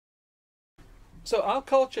So our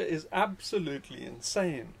culture is absolutely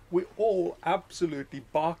insane. We're all absolutely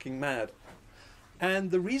barking mad.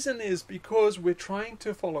 And the reason is because we're trying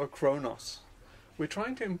to follow Chronos. We're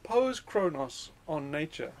trying to impose Chronos on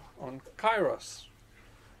nature, on Kairos.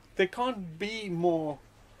 There can't be more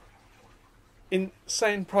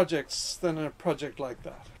insane projects than a project like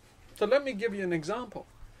that. So let me give you an example.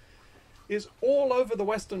 Is all over the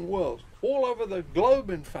Western world, all over the globe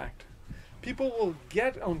in fact, people will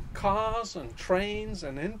get on cars and trains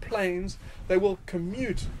and in planes. They will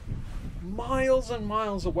commute miles and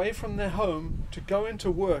miles away from their home to go into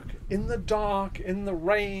work in the dark, in the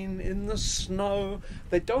rain, in the snow.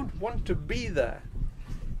 They don't want to be there.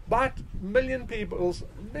 But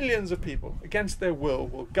millions of people, against their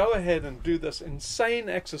will go ahead and do this insane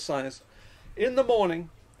exercise in the morning,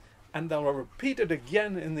 and they'll repeat it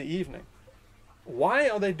again in the evening. Why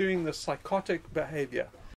are they doing this psychotic behavior?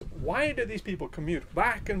 Why do these people commute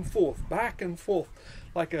back and forth,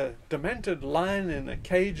 like a demented lion in a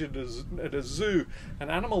cage at a zoo, an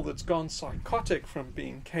animal that's gone psychotic from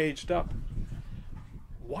being caged up?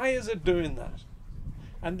 Why is it doing that?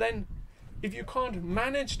 And then, if you can't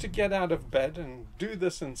manage to get out of bed and do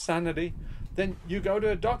this insanity, then you go to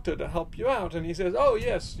a doctor to help you out, and he says, oh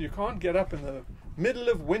yes, you can't get up in the middle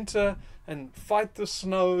of winter and fight the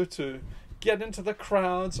snow to get into the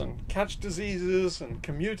crowds and catch diseases and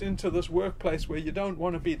commute into this workplace where you don't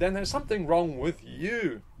want to be. Then there's something wrong with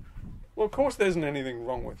you. Well, of course there isn't anything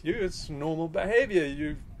wrong with you. It's normal behavior.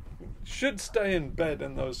 You should stay in bed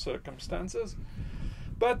in those circumstances.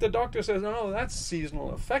 But the doctor says, no, that's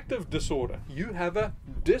seasonal affective disorder. You have a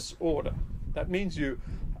disorder. That means you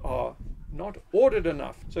are not ordered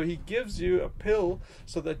enough. So he gives you a pill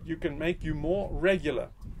so that you can make you more regular.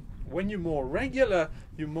 When you're more regular,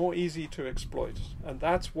 you're more easy to exploit. And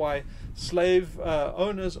that's why slave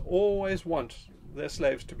owners always want their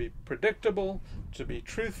slaves to be predictable, to be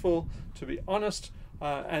truthful, to be honest,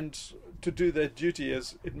 and to do their duty.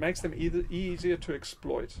 As it makes them easier to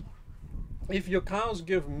exploit. If your cows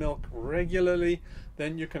give milk regularly,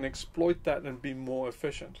 then you can exploit that and be more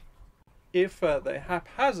efficient. If they're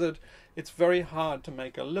haphazard, it's very hard to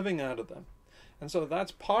make a living out of them. And so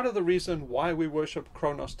that's part of the reason why we worship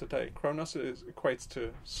Chronos today. Chronos equates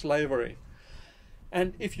to slavery.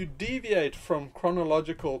 And if you deviate from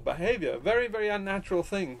chronological behavior, very, very unnatural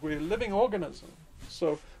thing. We're living organisms.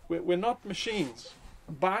 So we're not machines.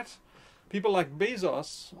 But people like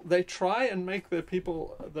Bezos, they try and make their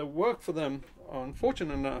people that work for them,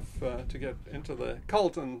 unfortunate enough to get into the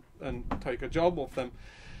cult and take a job off them,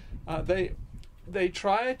 they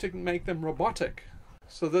try to make them robotic,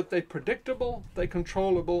 so that they're predictable, they're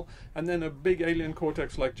controllable, and then a big alien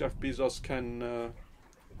cortex like Jeff Bezos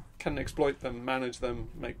can exploit them, manage them,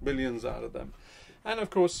 make billions out of them. And of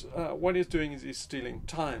course, what he's doing is he's stealing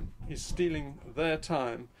time. He's stealing their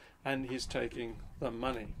time, and he's taking the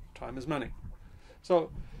money. Time is money.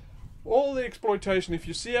 So all the exploitation, if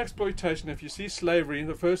you see exploitation, if you see slavery,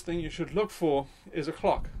 the first thing you should look for is a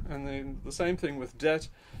clock. And then the same thing with debt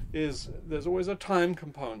is there's always a time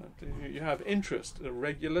component. You have interest, a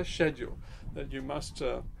regular schedule that you must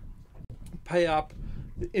pay up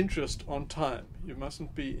the interest on time. You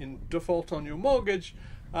mustn't be in default on your mortgage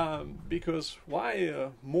because why?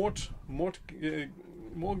 Mortgage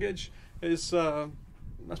is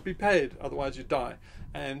must be paid, otherwise you die.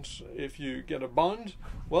 And if you get a bond,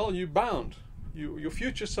 well, you're bound. Your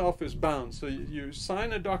future self is bound. So you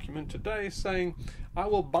sign a document today saying, I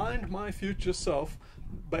will bind my future self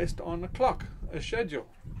based on a clock, a schedule.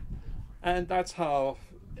 And that's how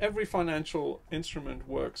every financial instrument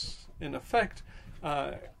works. In effect,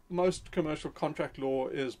 most commercial contract law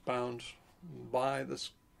is bound by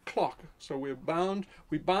this clock. So we're bound,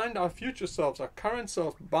 we bind our future selves, our current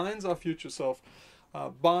self binds our future self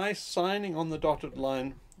by signing on the dotted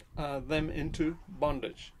line them into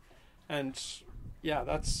bondage. And yeah,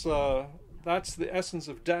 that's the essence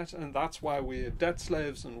of debt, and that's why we're debt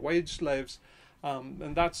slaves and wage slaves,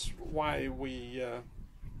 and that's why we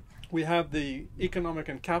have the economic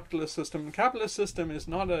and capitalist system. The capitalist system is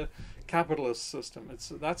not a capitalist system.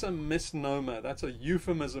 That's a misnomer. That's a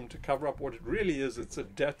euphemism to cover up what it really is. It's a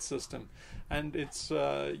debt system, and it's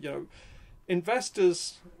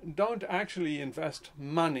investors don't actually invest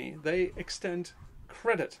money. They extend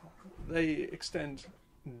credit. They extend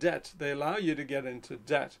debt. They allow you to get into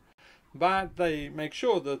debt, but they make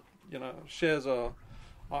sure that shares are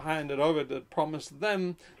handed over that promise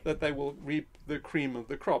them that they will reap the cream of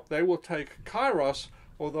the crop. They will take Kairos,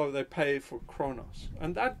 although they pay for Chronos.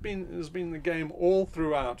 And that has been the game all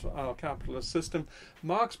throughout our capitalist system.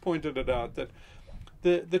 Marx pointed it out that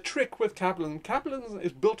the trick with capitalism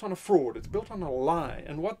is built on a fraud. It's built on a lie.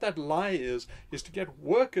 And what that lie is to get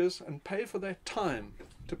workers and pay for their time,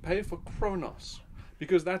 to pay for chronos,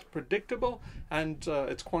 because that's predictable and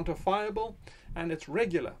it's quantifiable and it's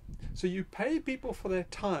regular. So you pay people for their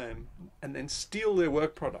time and then steal their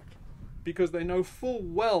work product, because they know full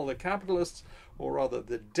well, the capitalists, or rather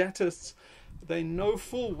the debtists, they know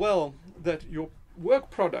full well that your work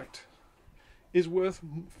product is worth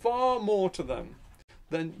far more to them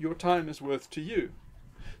than your time is worth to you.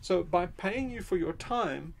 So by paying you for your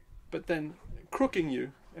time, but then crooking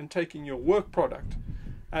you and taking your work product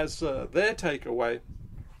as their takeaway,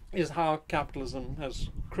 is how capitalism has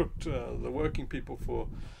crooked the working people for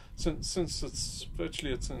since its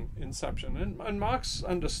virtually its inception. And Marx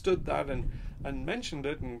understood that and mentioned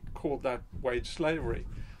it and called that wage slavery.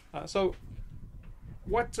 So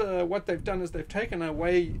what they've done is they've taken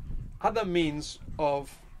away other means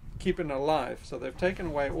of keeping alive. So they've taken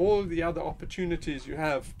away all the other opportunities you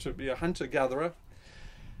have to be a hunter-gatherer,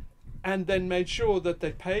 and then made sure that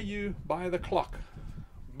they pay you by the clock,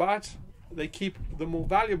 but they keep the more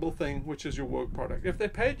valuable thing, which is your work product. If they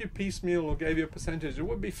paid you piecemeal or gave you a percentage, it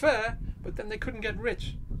would be fair, but then they couldn't get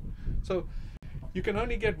rich. So you can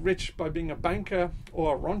only get rich by being a banker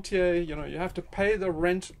or a rentier. You have to pay the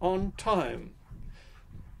rent on time.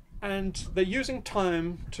 And they're using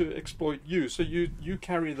time to exploit you, so you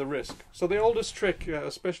carry the risk. So the oldest trick,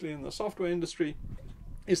 especially in the software industry,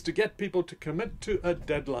 is to get people to commit to a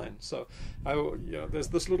deadline. So there's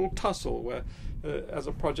this little tussle where as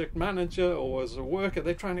a project manager or as a worker,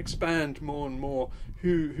 they try and expand more and more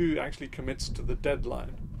who actually commits to the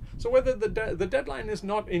deadline. So whether the deadline is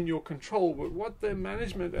not in your control, but what the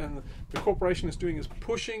management and the corporation is doing is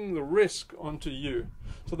pushing the risk onto you.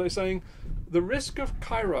 So they're saying the risk of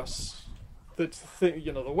kairos, that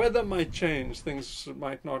the weather might change, things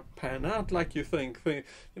might not pan out like you think,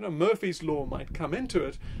 Murphy's Law might come into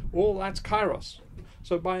it, all that's kairos.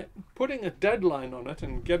 So by putting a deadline on it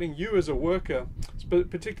and getting you as a worker,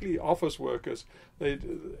 particularly office workers, they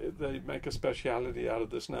make a speciality out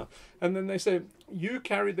of this now. And then they say, you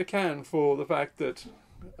carry the can for the fact that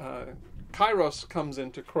kairos comes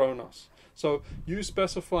into chronos. So you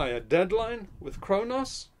specify a deadline with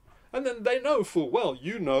chronos, and then they know full well,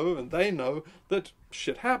 and they know that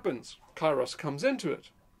shit happens. Kairos comes into it.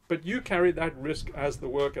 But you carry that risk as the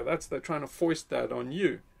worker. They're trying to foist that on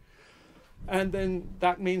you. And then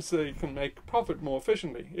that means they can make profit more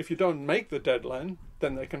efficiently. If you don't make the deadline,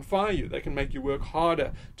 then they can fire you. They can make you work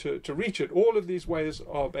harder to reach it. All of these ways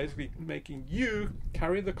are basically making you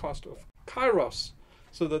carry the cost of kairos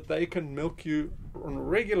so that they can milk you on a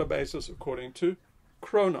regular basis according to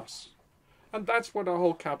chronos. And that's what our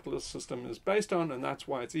whole capitalist system is based on, and that's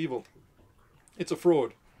why it's evil. It's a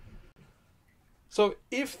fraud. So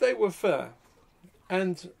if they were fair,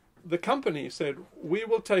 and the company said, we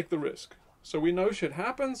will take the risk, so we know shit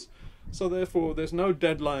happens, so therefore there's no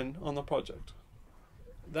deadline on the project,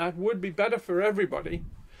 that would be better for everybody,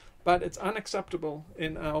 but it's unacceptable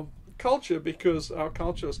in our culture because our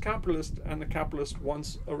culture is capitalist, and the capitalist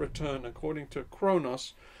wants a return according to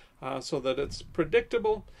chronos, so that it's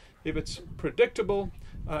predictable. If it's predictable,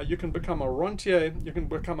 you can become a rentier, you can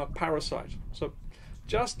become a parasite. So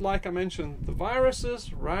just like I mentioned, the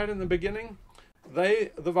viruses right in the beginning,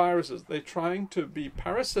 they're trying to be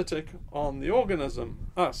parasitic on the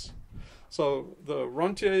organism, us. So the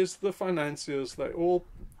rentiers, the financiers, they're all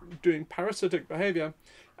doing parasitic behavior.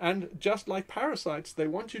 And just like parasites, they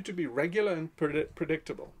want you to be regular and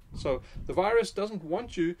predictable. So the virus doesn't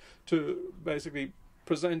want you to basically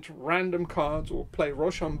present random cards or play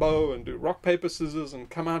Rochambeau and do rock, paper, scissors and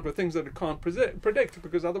come out with things that it can't predict,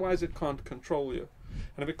 because otherwise it can't control you.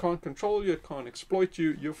 And if it can't control you, it can't exploit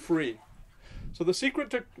you, you're free. So the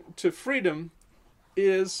secret to freedom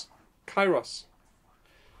is kairos.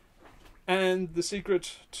 And the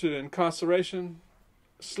secret to incarceration,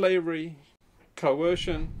 slavery,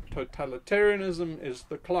 coercion, totalitarianism is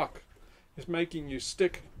the clock. Is making you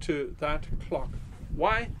stick to that clock.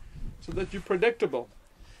 Why? So that you're predictable.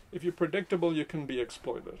 If you're predictable, you can be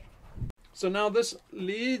exploited. So now this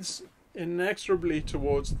leads inexorably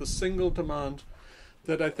towards the single demand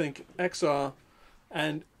that I think XR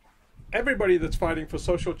and everybody that's fighting for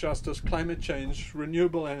social justice, climate change,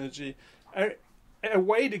 renewable energy, a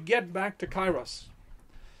way to get back to kairos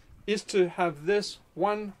is to have this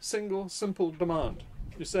one single simple demand.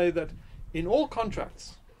 You say that in all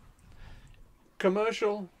contracts,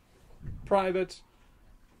 commercial, private,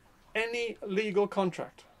 any legal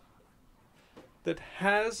contract that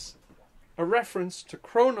has a reference to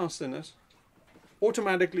chronos in it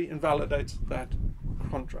automatically invalidates that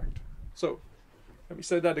contract. So, let me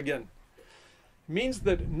say that again. means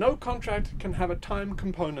that no contract can have a time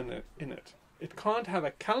component in it. It can't have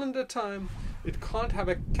a calendar time. It can't have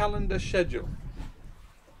a calendar schedule.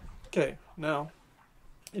 Okay, now,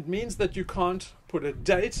 it means that you can't put a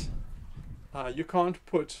date. You can't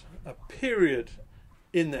put a period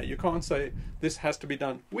in there. You can't say this has to be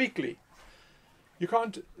done weekly. You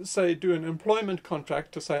can't say do an employment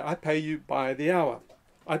contract to say I pay you by the hour.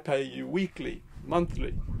 I pay you weekly,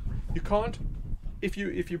 monthly. You can't, if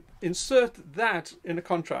you insert that in a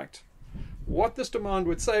contract, what this demand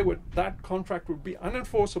would say would that contract would be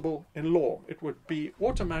unenforceable in law. It would be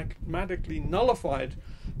automatically nullified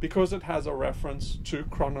because it has a reference to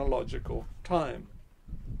chronological time.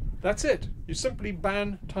 That's it. You simply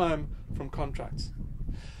ban time from contracts.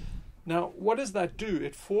 Now, what does that do?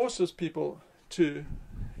 It forces people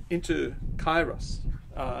into kairos,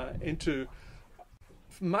 into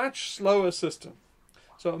a much slower system,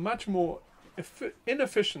 so a much more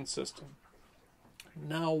inefficient system.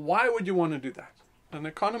 Now, why would you want to do that? An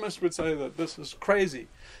economist would say that this is crazy.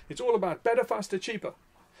 It's all about better, faster, cheaper.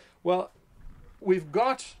 Well, we've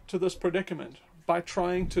got to this predicament by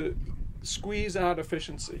trying to squeeze out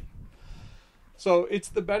efficiency. So it's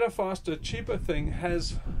the better, faster, cheaper thing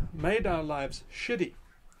has made our lives shitty.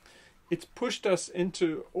 It's pushed us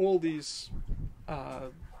into all these,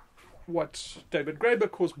 what David Graeber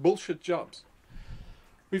calls bullshit jobs.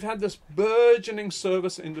 We've had this burgeoning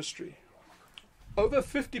service industry. Over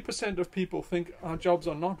 50% of people think our jobs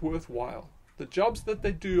are not worthwhile. The jobs that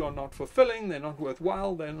they do are not fulfilling, they're not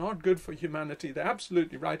worthwhile, they're not good for humanity. They're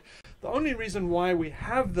absolutely right. The only reason why we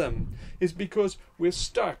have them is because we're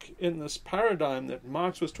stuck in this paradigm that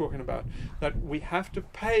Marx was talking about, that we have to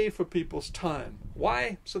pay for people's time.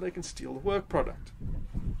 Why? So they can steal the work product.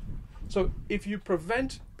 So if you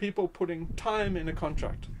prevent people putting time in a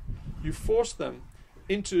contract, you force them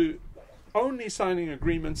into only signing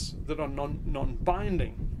agreements that are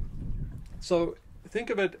non-binding. So think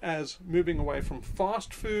of it as moving away from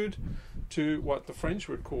fast food to what the French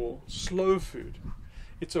would call slow food.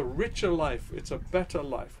 It's a richer life. It's a better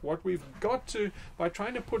life. What we've got to, by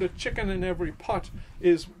trying to put a chicken in every pot,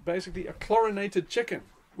 is basically a chlorinated chicken.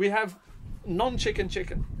 We have non-chicken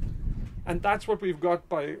chicken. And that's what we've got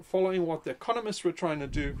by following what the economists were trying to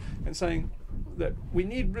do and saying that we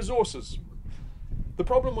need resources. The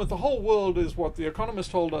problem with the whole world is what the economists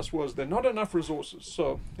told us was there are not enough resources.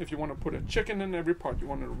 So if you want to put a chicken in every pot, you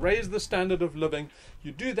want to raise the standard of living,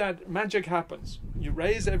 you do that, magic happens. You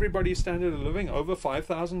raise everybody's standard of living over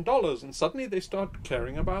 $5,000 and suddenly they start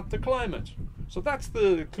caring about the climate. So that's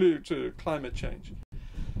the clue to climate change.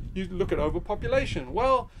 You look at overpopulation.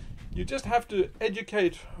 Well, you just have to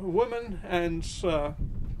educate women and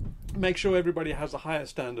make sure everybody has a higher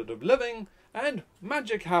standard of living, and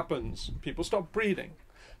magic happens. People stop breeding.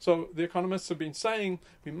 So the economists have been saying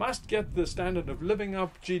we must get the standard of living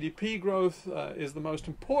up. GDP growth is the most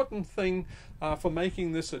important thing for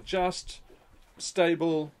making this a just,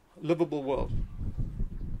 stable, livable world.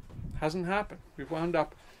 Hasn't happened. We've wound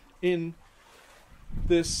up in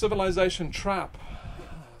this civilization trap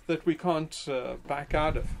that we can't back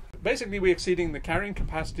out of. Basically, we're exceeding the carrying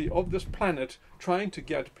capacity of this planet, trying to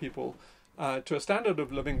get people to a standard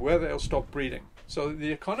of living where they'll stop breeding. So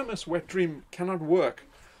the economists' wet dream cannot work.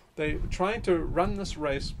 They're trying to run this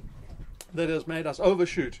race that has made us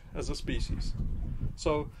overshoot as a species.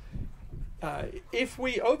 So if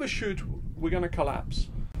we overshoot, we're going to collapse.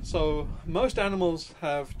 So most animals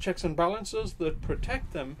have checks and balances that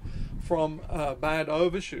protect them from bad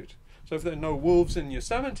overshoot. So if there are no wolves in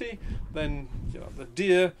Yosemite, then the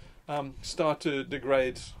deer start to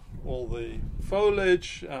degrade all the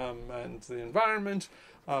foliage and the environment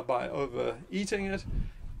by overeating it,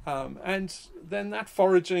 and then that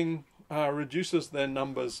foraging reduces their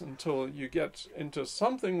numbers until you get into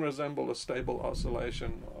something resemble a stable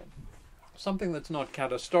oscillation, or something that's not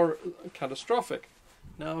catastrophic.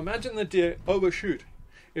 Now imagine the deer overshoot.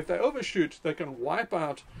 If they overshoot, they can wipe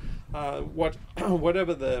out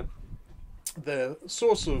whatever their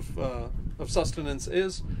source of sustenance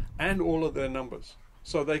is, and all of their numbers.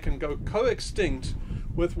 So they can go co-extinct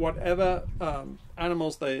with whatever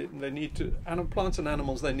animals they need to, plants and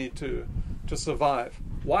animals they need to survive.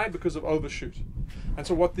 Why? Because of overshoot. And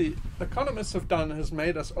so what the economists have done has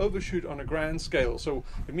made us overshoot on a grand scale. So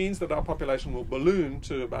it means that our population will balloon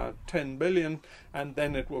to about 10 billion, and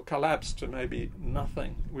then it will collapse to maybe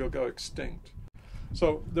nothing. We'll go extinct.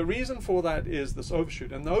 So the reason for that is this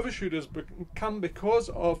overshoot. And the overshoot has come because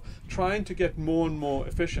of trying to get more and more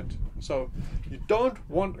efficient. So you don't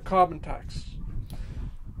want a carbon tax.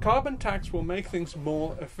 Carbon tax will make things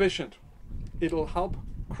more efficient. It'll help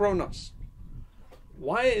Kronos.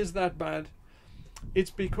 Why is that bad? It's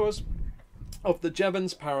because of the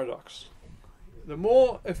Jevons Paradox. The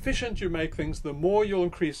more efficient you make things, the more you'll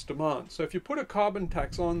increase demand. So if you put a carbon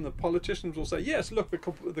tax on, the politicians will say, yes, look,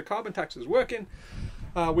 the carbon tax is working.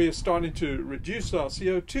 We are starting to reduce our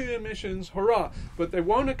CO2 emissions, hurrah. But they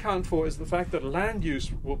won't account for is the fact that land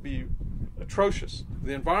use will be atrocious.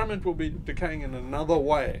 The environment will be decaying in another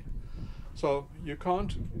way. So you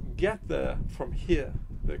can't get there from here.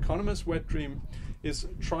 The economist's wet dream is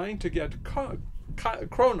trying to get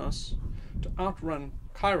Kronos to outrun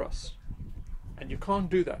Kairos. And you can't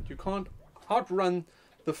do that. You can't outrun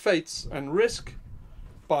the fates and risk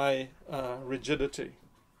by rigidity.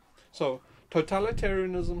 So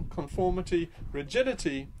totalitarianism, conformity,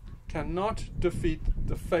 rigidity cannot defeat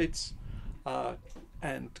the fates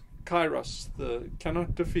and Kairos.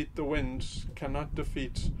 Cannot defeat the winds, cannot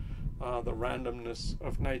defeat the randomness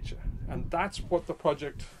of nature. And that's what the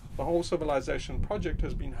whole civilization project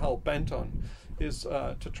has been hell-bent on, is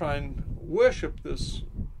to try and worship this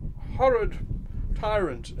horrid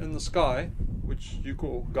tyrant in the sky, which you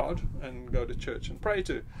call God, and go to church and pray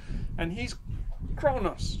to. And he's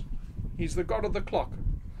Kronos. He's the god of the clock.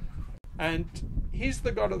 And he's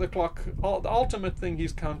the god of the clock. The ultimate thing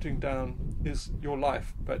he's counting down is your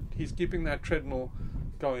life, but he's keeping that treadmill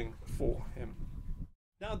going for him.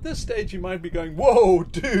 Now at this stage you might be going, whoa,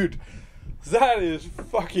 dude, that is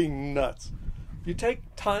fucking nuts. You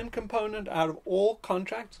take time component out of all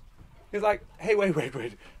contracts. It's like, hey, wait,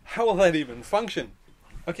 how will that even function?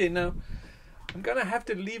 Okay, now, I'm going to have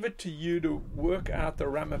to leave it to you to work out the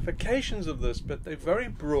ramifications of this, but they're very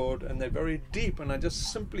broad and they're very deep, and I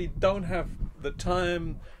just simply don't have the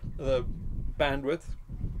time, the bandwidth,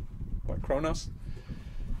 by Kronos,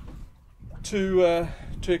 to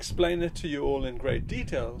explain it to you all in great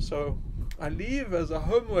detail. So I leave as a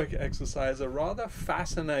homework exercise a rather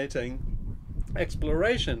fascinating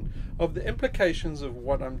exploration of the implications of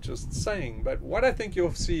what I'm just saying. But what I think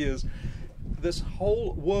you'll see is this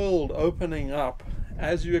whole world opening up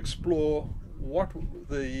as you explore what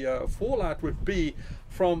the fallout would be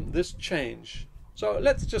from this change. So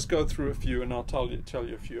let's just go through a few, and I'll tell you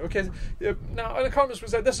a few. Okay, now an economist would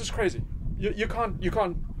say this is crazy. You can't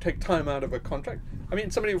take time out of a contract. I mean,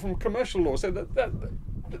 somebody from commercial law said that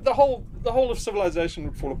the whole of civilization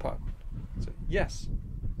would fall apart. So, yes.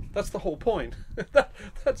 That's the whole point.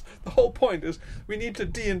 That's the whole point, is we need to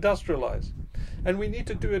deindustrialize. And we need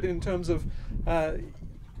to do it in terms of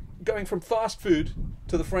going from fast food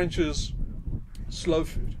to the French's slow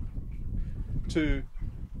food.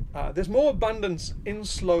 There's more abundance in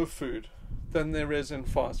slow food than there is in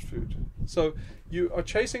fast food. So you are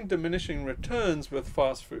chasing diminishing returns with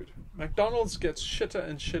fast food. McDonald's gets shitter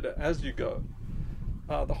and shitter as you go.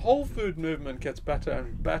 The whole food movement gets better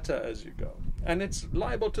and better as you go. And it's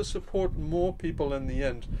liable to support more people in the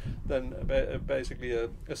end than basically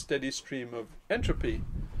a steady stream of entropy,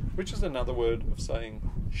 which is another word of saying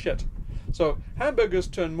shit. So hamburgers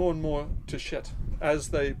turn more and more to shit as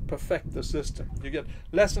they perfect the system. You get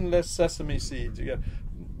less and less sesame seeds. You get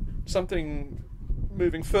something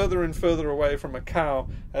moving further and further away from a cow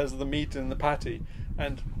as the meat in the patty.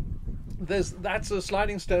 And that's a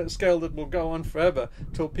sliding scale that will go on forever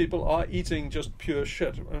till people are eating just pure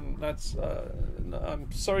shit. And that's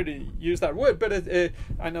I'm sorry to use that word, but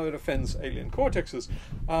I know it offends alien cortexes,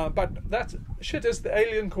 but that shit is the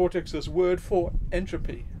alien cortex's word for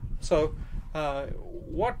entropy. So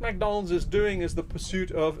what McDonald's is doing is the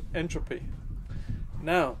pursuit of entropy.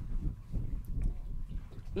 Now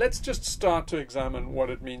let's just start to examine what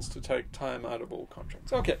it means to take time out of all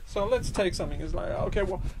contracts. Okay, so let's take something. It's like, okay,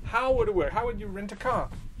 well, how would it work? How would you rent a car?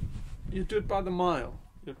 You do it by the mile.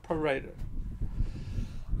 You'd prorate it.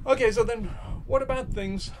 Okay, so then what about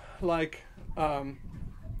things like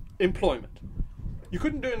employment? You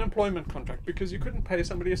couldn't do an employment contract because you couldn't pay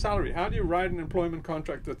somebody a salary. How do you write an employment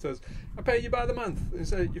contract that says, I pay you by the month? You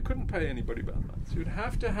say you couldn't pay anybody by the month. You'd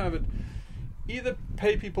have to have it either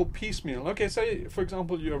pay people piecemeal. Okay, say, for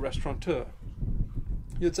example, you're a restaurateur.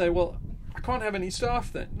 You'd say, well, I can't have any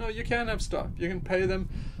staff then. No, you can have staff. You can pay them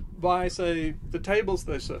by, say, the tables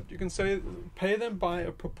they served. You can say pay them by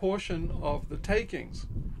a proportion of the takings.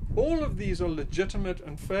 All of these are legitimate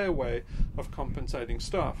and fair way of compensating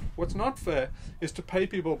staff. What's not fair is to pay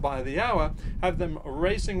people by the hour, have them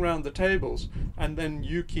racing around the tables, and then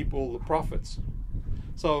you keep all the profits.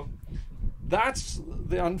 So that's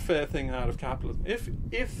the unfair thing out of capitalism.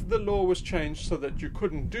 If the law was changed so that you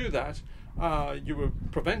couldn't do that, you were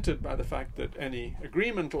prevented by the fact that any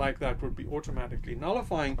agreement like that would be automatically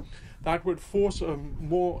nullifying. That would force a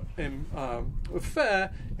more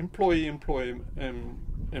fair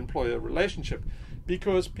employee-employer relationship,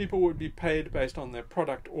 because people would be paid based on their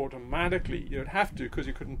product automatically. You'd have to, because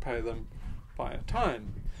you couldn't pay them by a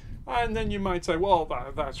time. And then you might say, well,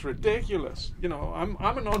 that's ridiculous. You know,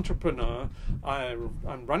 I'm an entrepreneur.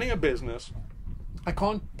 I'm running a business. I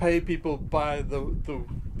can't pay people by the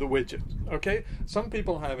widget. Okay, some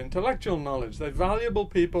people have intellectual knowledge. They're valuable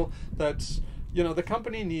people. That's, you know, the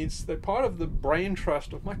company needs. They're part of the brain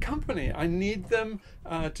trust of my company. I need them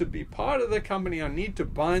to be part of the company. I need to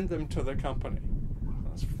bind them to the company.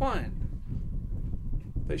 That's fine.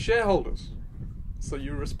 They're shareholders. So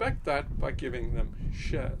you respect that by giving them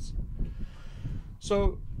shares.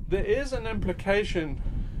 So there is an implication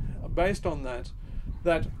based on that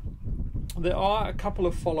there are a couple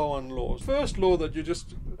of follow-on laws. First law, that you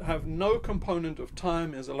just have no component of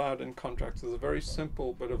time is allowed in contracts. It's a very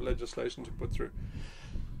simple bit of legislation to put through.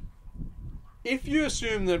 If you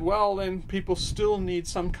assume that, well, then people still need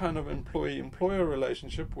some kind of employee-employer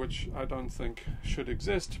relationship, which I don't think should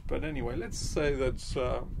exist, but anyway, let's say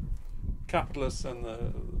that capitalists and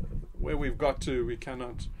where we've got to, we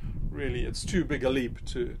cannot really, it's too big a leap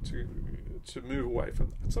to move away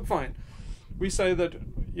from that. So fine, we say that,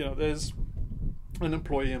 you know, there's an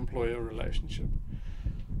employee-employer relationship,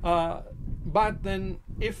 but then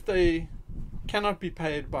if they cannot be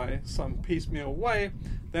paid by some piecemeal way,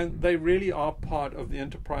 then they really are part of the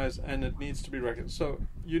enterprise and it needs to be recognized. So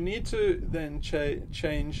you need to then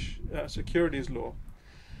change securities law,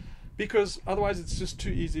 because otherwise it's just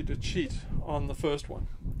too easy to cheat on the first one.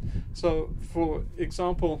 So for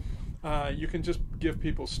example, you can just give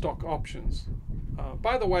people stock options.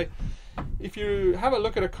 By the way, if you have a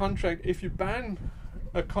look at a contract, if you ban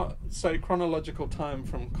say chronological time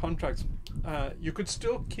from contracts, you could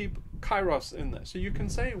still keep kairos in there. So you can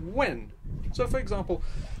say when. So for example,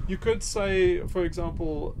 you could say, for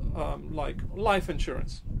example, like life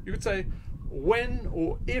insurance. You could say when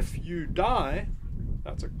or if you die.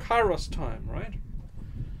 That's a kairos time, right?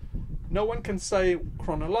 No one can say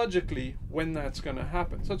chronologically when that's going to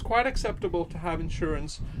happen. So it's quite acceptable to have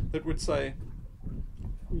insurance that would say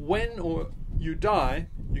when or you die,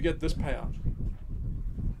 you get this payout.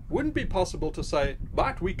 Wouldn't be possible to say,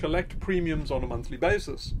 but we collect premiums on a monthly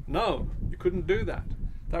basis. No, you couldn't do that.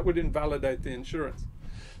 That would invalidate the insurance.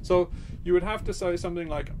 So you would have to say something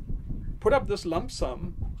like, put up this lump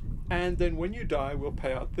sum, and then when you die, we'll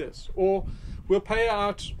pay out this. Or we'll pay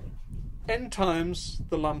out n times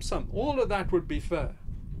the lump sum. All of that would be fair.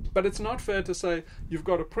 But it's not fair to say you've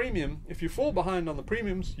got a premium. If you fall behind on the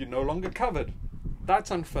premiums, you're no longer covered.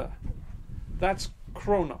 That's unfair. That's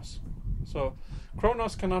chronos. So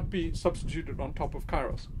chronos cannot be substituted on top of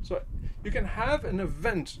kairos. So you can have an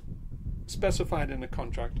event specified in a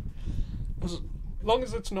contract as long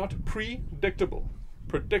as it's not predictable.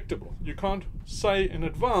 You can't say in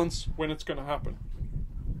advance when it's going to happen.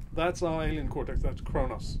 That's our alien cortex, that's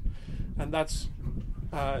chronos. And that's,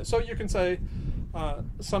 so you can say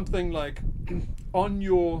something like, on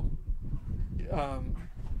your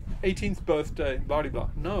 18th birthday, blah, blah, blah.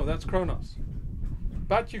 No, that's chronos.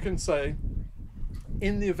 But you can say,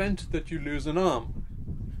 in the event that you lose an arm,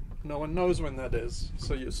 no one knows when that is,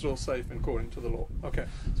 so you're still safe according to the law. Okay,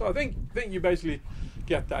 so I think you basically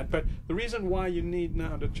get that. But the reason why you need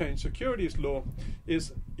now to change securities law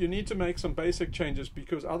is you need to make some basic changes,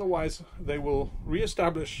 because otherwise they will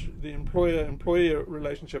reestablish the employer-employee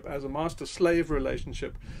relationship as a master-slave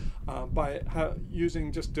relationship by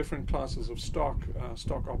using just different classes of stock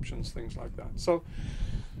options, things like that. So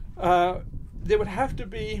there would have to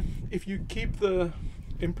be, if you keep the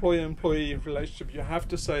employer-employee relationship, you have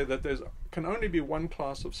to say that there can only be one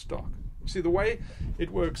class of stock. See, the way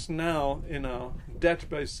it works now in our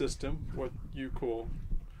debt-based system, what you call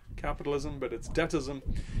capitalism, but it's debtism,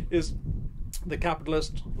 is the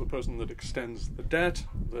capitalist, the person that extends the debt,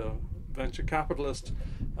 the venture capitalist,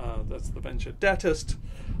 that's the venture debtist.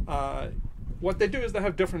 What they do is they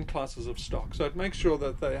have different classes of stock. So it makes sure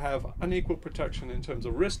that they have unequal protection in terms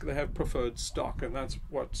of risk. They have preferred stock, and that's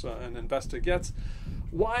what an investor gets.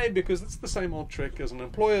 Why? Because it's the same old trick as an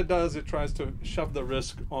employer does. It tries to shove the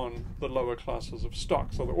risk on the lower classes of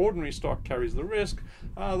stock. So the ordinary stock carries the risk.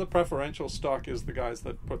 The preferential stock is the guys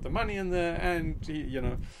that put the money in there, and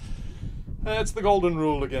it's the golden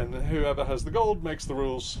rule again. Whoever has the gold makes the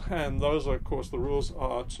rules, and those, of course, the rules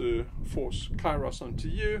are to force kairos onto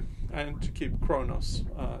you and to keep chronos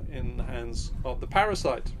in the hands of the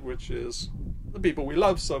parasite, which is the people we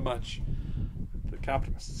love so much, the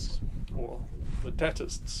capitalists, or the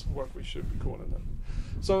debtists, what we should be calling them.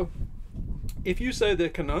 So if you say there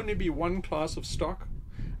can only be one class of stock,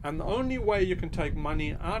 and the only way you can take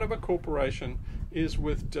money out of a corporation is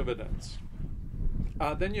with dividends,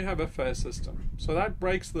 then you have a fair system. So that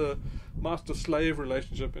breaks the master-slave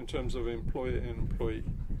relationship in terms of employer and employee.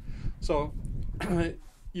 So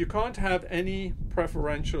you can't have any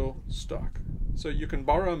preferential stock. So you can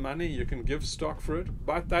borrow money, you can give stock for it,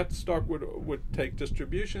 but that stock would take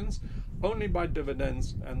distributions only by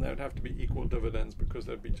dividends, and there would have to be equal dividends because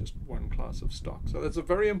there'd be just one class of stock. So that's a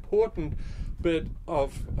very important bit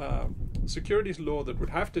of securities law that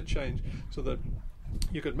would have to change so that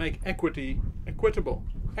you could make equity equitable.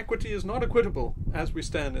 Equity is not equitable as we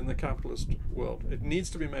stand in the capitalist world. It needs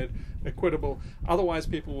to be made equitable. Otherwise,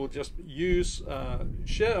 people will just use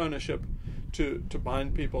share ownership to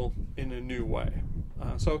bind people in a new way.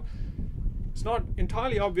 So it's not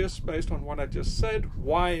entirely obvious, based on what I just said,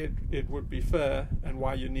 why it would be fair and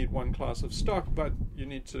why you need one class of stock, but you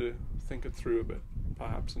need to think it through a bit,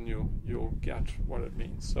 perhaps, and you'll get what it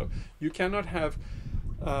means. So you cannot have,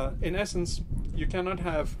 in essence, you cannot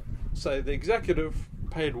have, say, the executive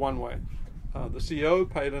paid one way, the CEO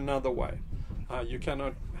paid another way. You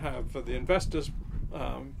cannot have the investors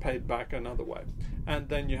paid back another way. And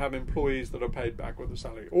then you have employees that are paid back with a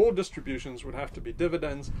salary. All distributions would have to be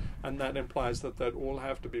dividends, and that implies that they'd all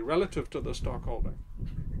have to be relative to the stockholder.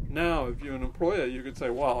 Now, if you're an employer, you could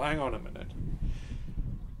say, well, hang on a minute.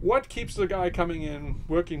 What keeps the guy coming in,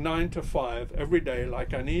 working 9 to 5 every day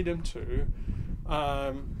like I need him to,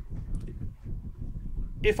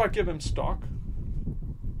 if I give him stock,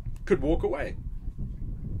 could walk away?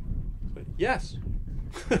 But yes.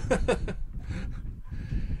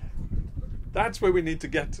 That's where we need to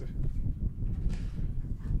get to.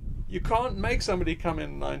 You can't make somebody come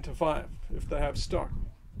in 9 to 5 if they have stock.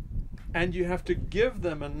 And you have to give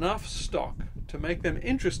them enough stock to make them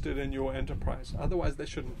interested in your enterprise. Otherwise, they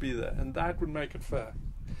shouldn't be there. And that would make it fair.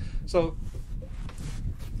 So,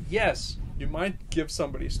 yes, you might give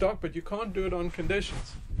somebody stock, but you can't do it on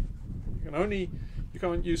conditions. You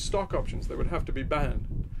can't use stock options. They would have to be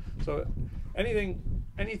banned. So anything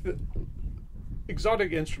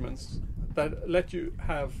exotic instruments that let you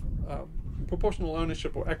have proportional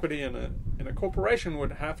ownership or equity in a corporation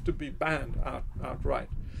would have to be banned outright.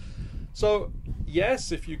 So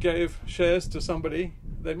yes, if you gave shares to somebody,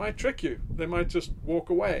 they might trick you. They might just walk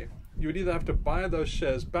away. You would either have to buy those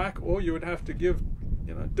shares back, or you would have to give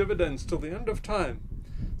dividends till the end of time.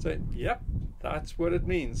 Say, yep, that's what it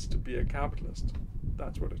means to be a capitalist.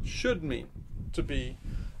 That's what it should mean to be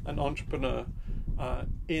an entrepreneur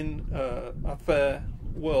in a fair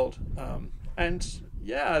world. And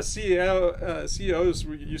yeah, CEOs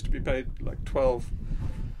used to be paid like 12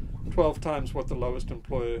 times what the lowest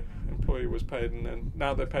employee was paid, and then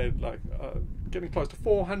now they're paid like getting close to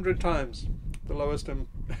 400 times the lowest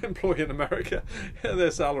employee in America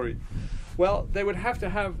their salary. Well, they would have to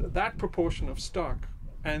have that proportion of stock,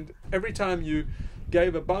 and every time you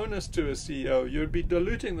gave a bonus to a CEO, you'd be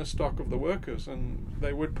diluting the stock of the workers, and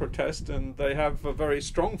they would protest, and they have a very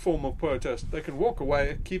strong form of protest. They can walk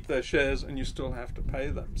away, keep their shares, and you still have to pay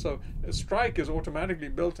them. So a strike is automatically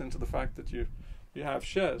built into the fact that you have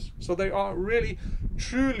shares. So they are really,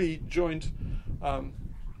 truly joint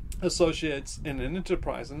associates in an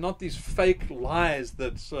enterprise, and not these fake lies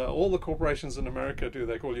that all the corporations in America do.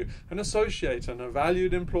 They call you an associate and a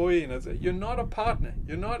valued employee, and you're not a partner.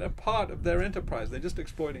 You're not a part of their enterprise. They're just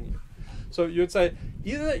exploiting you. So you'd say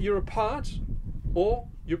either you're a part or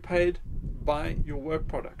you're paid by your work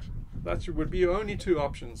product. That would be your only two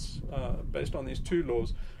options based on these two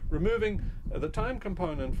laws. Removing the time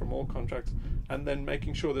component from all contracts, and then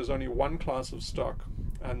making sure there's only one class of stock,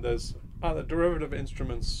 and there's other derivative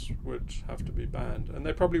instruments would have to be banned, and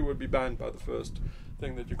they probably would be banned by the first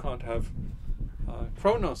thing, that you can't have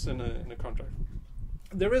chronos in a contract.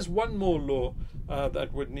 There is one more law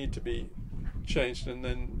that would need to be changed, and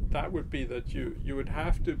then that would be that you would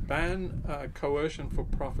have to ban coercion for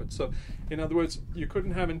profit. So in other words, you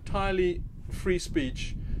couldn't have entirely free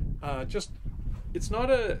speech. It's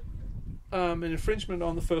not an infringement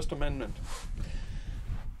on the First Amendment.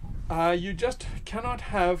 You just cannot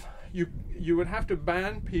have, you would have to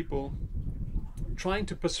ban people trying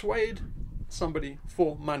to persuade somebody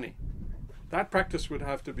for money. That practice would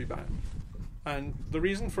have to be banned. And the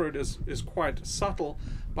reason for it is quite subtle,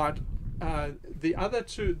 but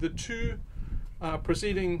the two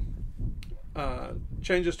preceding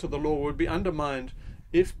changes to the law would be undermined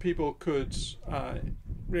if people could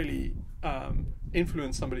really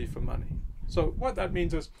influence somebody for money. So what that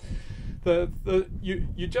means is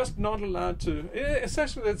you're just not allowed to.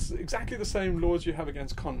 Essentially, it's exactly the same laws you have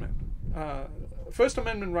against con men. First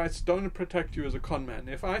Amendment rights don't protect you as a con man.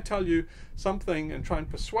 If I tell you something and try and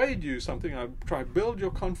persuade you something, I try to build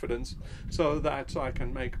your confidence so that I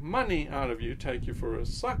can make money out of you, take you for a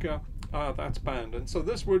sucker, that's banned. And so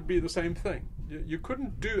this would be the same thing. You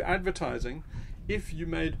couldn't do advertising if you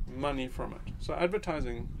made money from it. So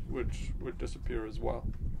advertising would disappear as well.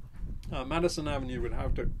 Madison Avenue would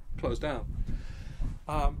have to close down.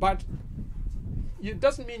 But it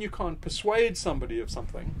doesn't mean you can't persuade somebody of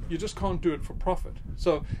something. You just can't do it for profit.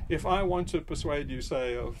 So if I want to persuade you,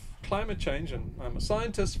 say, of climate change, and I'm a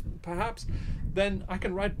scientist perhaps, then I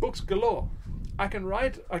can write books galore. I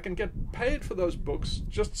can get paid for those books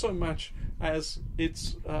just so much as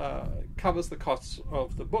it covers the costs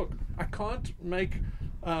of the book. I can't make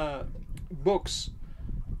books,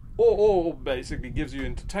 or basically gives you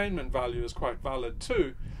entertainment value is quite valid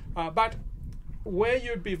too. But where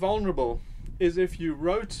you'd be vulnerable is if you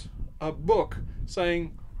wrote a book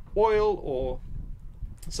saying oil or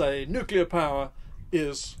say nuclear power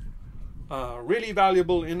is really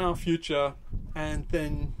valuable in our future, and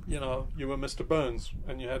then you were Mr. Burns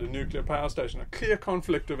and you had a nuclear power station, a clear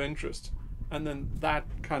conflict of interest, and then that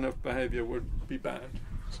kind of behavior would be banned.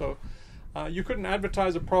 So you couldn't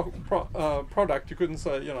advertise a product. You couldn't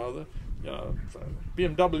say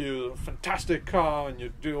BMW is a fantastic car, and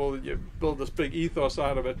you build this big ethos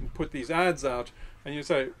out of it and put these ads out, and you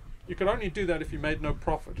say you could only do that if you made no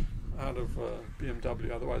profit out of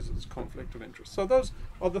BMW, otherwise it's conflict of interest. So those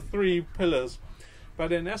are the three pillars,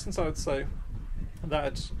 but in essence I would say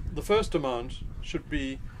that the first demand should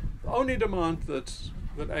be the only demand that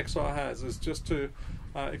XR has, is just to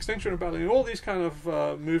Extinction Rebellion, all these kind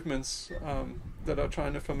of movements that are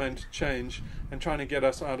trying to foment change and trying to get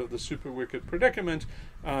us out of the super wicked predicament.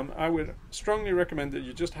 I would strongly recommend that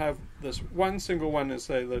you just have this one single one, is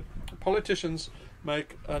say that politicians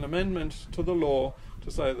make an amendment to the law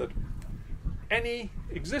to say that any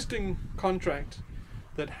existing contract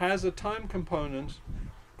that has a time component,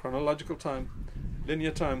 chronological time,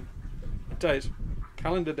 linear time, date,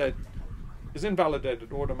 calendar date, is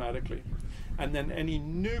invalidated automatically. And then any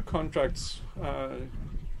new contracts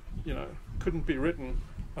couldn't be written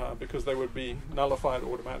because they would be nullified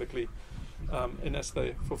automatically unless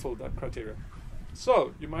they fulfilled that criteria.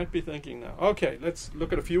 So you might be thinking now, okay, let's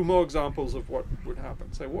look at a few more examples of what would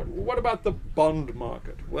happen. Say, what about the bond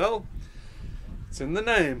market? Well, it's in the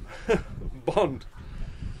name. Bond.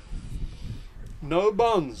 No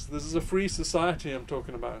bonds. This is a free society I'm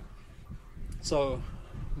talking about. So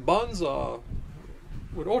bonds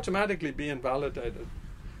would automatically be invalidated.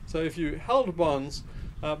 So if you held bonds,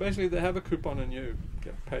 basically they have a coupon and you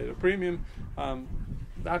get paid a premium.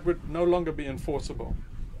 That would no longer be enforceable.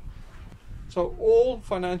 So all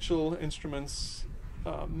financial instruments,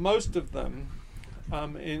 most of them,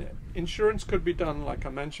 insurance could be done, like I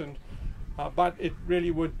mentioned, but it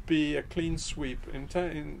really would be a clean sweep.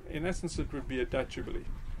 In essence, it would be a debt jubilee.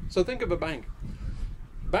 So think of a bank.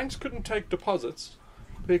 Banks couldn't take deposits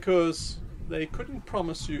because they couldn't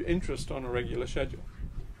promise you interest on a regular schedule.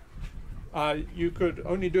 You could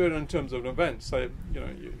only do it in terms of an event. So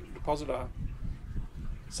you deposit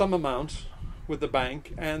some amount with the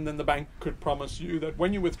bank, and then the bank could promise you that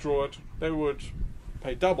when you withdraw it, they would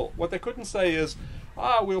pay double. What they couldn't say is,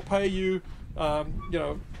 we'll pay you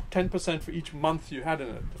 10% for each month you had in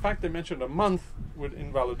it. The fact they mentioned a month would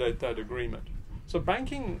invalidate that agreement. So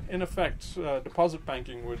banking, in effect, deposit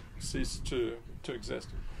banking would cease to exist.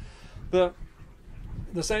 The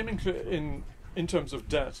same in terms of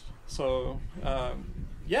debt. So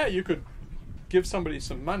you could give somebody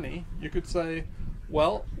some money. You could say,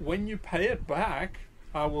 well, when you pay it back,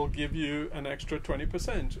 I will give you an extra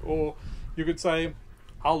 20%. Or you could say,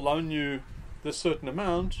 I'll loan you this certain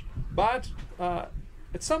amount, but at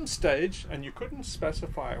some stage, and you couldn't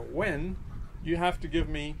specify when, you have to give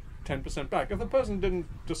me 10% back. If the person didn't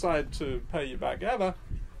decide to pay you back ever,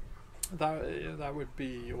 that would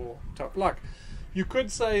be your tough luck. You could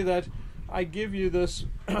say that I give you this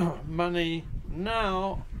money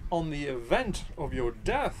now, on the event of your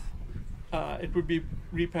death, it would be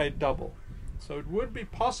repaid double. So it would be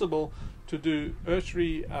possible to do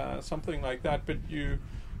earthly something like that, but you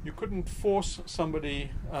couldn't force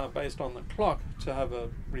somebody based on the clock to have a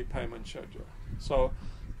repayment schedule. So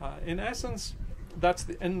in essence, that's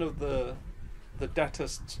the end of the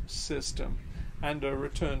debtist system and a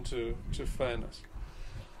return to fairness.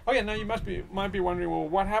 Okay, now you might be wondering, well,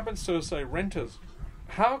 what happens to, say, renters?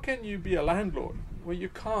 How can you be a landlord? Well, you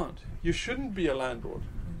can't. You shouldn't be a landlord.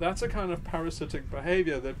 That's a kind of parasitic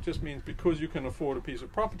behavior that just means because you can afford a piece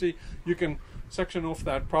of property, you can section off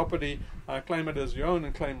that property, claim it as your own,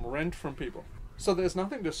 and claim rent from people. So there's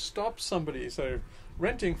nothing to stop somebody,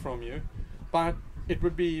 renting from you, but it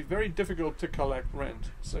would be very difficult to collect rent.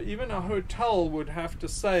 So even a hotel would have to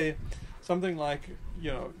say something like,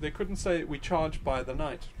 they couldn't say we charge by the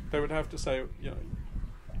night. They would have to say,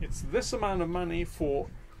 it's this amount of money for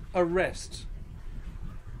a rest.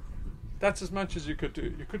 That's as much as you could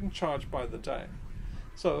do. You couldn't charge by the day.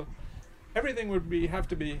 So everything would have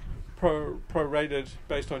to be prorated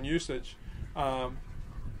based on usage,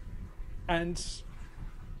 and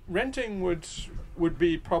renting would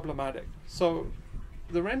be problematic. So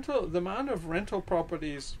the amount of rental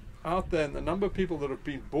properties out there and the number of people that have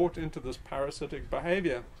been bought into this parasitic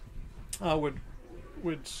behavior would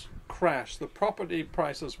crash. The property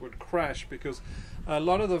prices would crash because a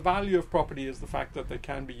lot of the value of property is the fact that they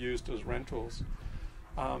can be used as rentals.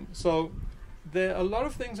 So there are a lot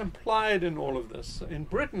of things implied in all of this. In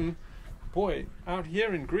Britain, boy, out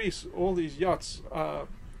here in Greece, all these yachts, a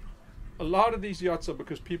lot of these yachts are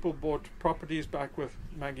because people bought properties back with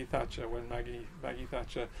Maggie Thatcher, when Maggie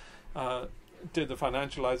Thatcher did the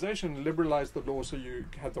financialization, liberalized the law so you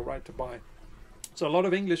had the right to buy. So a lot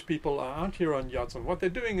of English people are out here on yachts, and what they're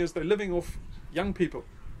doing is they're living off young people.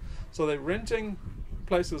 So they're renting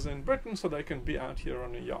places in Britain so they can be out here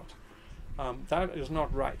on a yacht. That is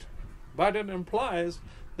not right. But it implies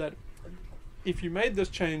that if you made this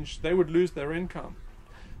change, they would lose their income.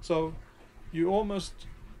 So you almost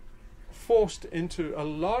forced into a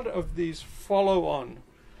lot of these follow-on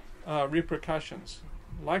repercussions,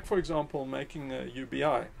 like, for example, making a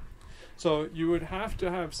UBI. So you would have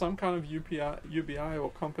to have some kind of UBI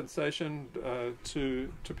or compensation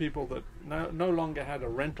to people that no longer had a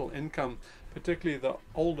rental income, particularly the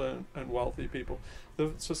older and wealthy people.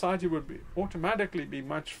 The society would automatically be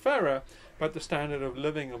much fairer, but the standard of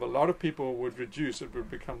living of a lot of people would reduce. It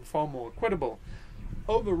would become far more equitable.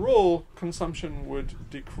 Overall, consumption would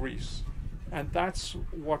decrease, and that's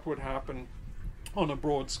what would happen on a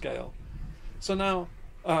broad scale. So now,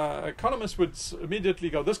 economists would immediately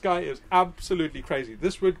go, this guy is absolutely crazy.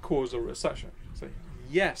 This would cause a recession. So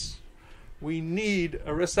yes, we need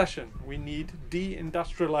a recession. We need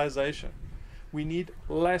deindustrialization. We need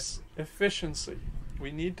less efficiency.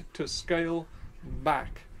 We need to scale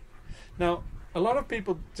back. Now, a lot of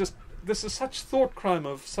people this is such thought crime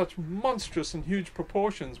of such monstrous and huge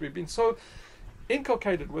proportions. We've been so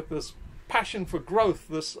inculcated with this passion for growth,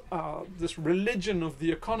 this religion of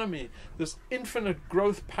the economy, this infinite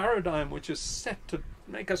growth paradigm which is set to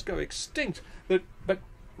make us go extinct. But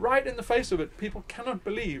right in the face of it, people cannot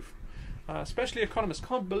believe, especially economists,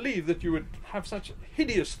 can't believe that you would have such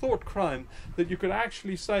hideous thought crime that you could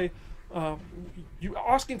actually say, you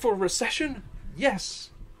asking for a recession? Yes,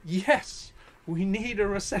 we need a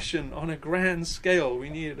recession on a grand scale. We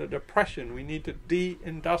need a depression. We need to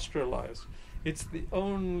deindustrialize. It's the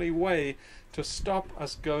only way to stop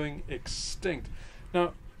us going extinct.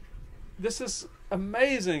 Now, this is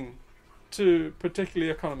amazing to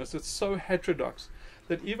particularly economists. It's so heterodox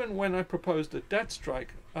that even when I proposed a debt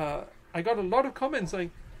strike, I got a lot of comments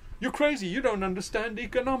saying, "You're crazy, you don't understand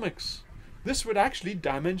economics. This would actually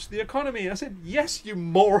damage the economy." I said, yes, you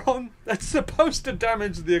moron. That's supposed to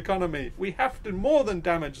damage the economy. We have to more than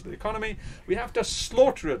damage the economy. We have to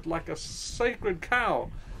slaughter it like a sacred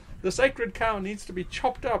cow. The sacred cow needs to be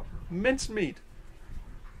chopped up, mincemeat,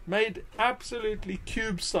 made absolutely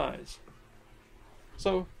cube size.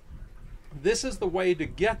 So this is the way to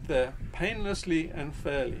get there painlessly and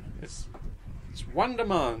fairly. It's one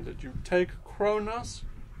demand, that you take Kronos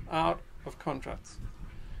out of contracts.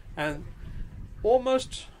 And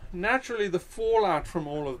almost naturally the fallout from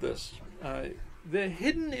all of this, they're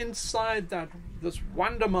hidden inside this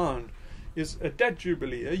one demand, is a debt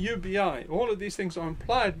jubilee, a UBI. All of these things are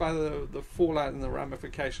implied by the fallout and the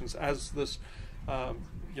ramifications as this,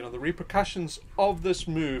 the repercussions of this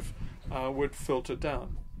move would filter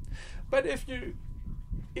down. But if you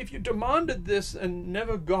demanded this and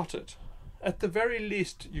never got it, at the very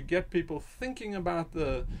least you get people thinking about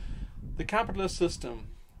the capitalist system,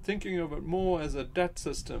 thinking of it more as a debt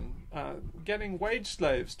system, getting wage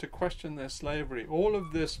slaves to question their slavery. All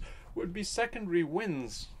of this would be secondary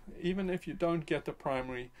wins, even if you don't get the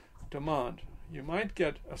primary demand. You might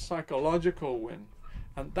get a psychological win,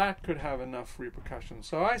 and that could have enough repercussions.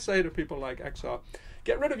 So I say to people like XR,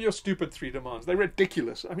 get rid of your stupid 3 demands. They're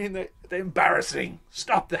ridiculous. I mean, they're embarrassing.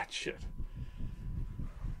 Stop that shit.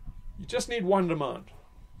 You just need one demand.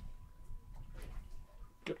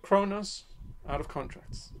 Get Kronos out of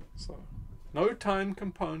contracts. So no time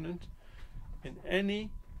component in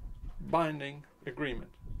any binding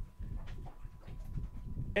agreement.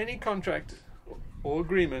 Any contract or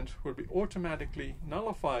agreement would be automatically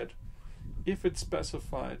nullified if it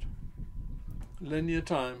specified linear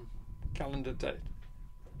time, calendar date.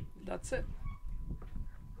 That's it.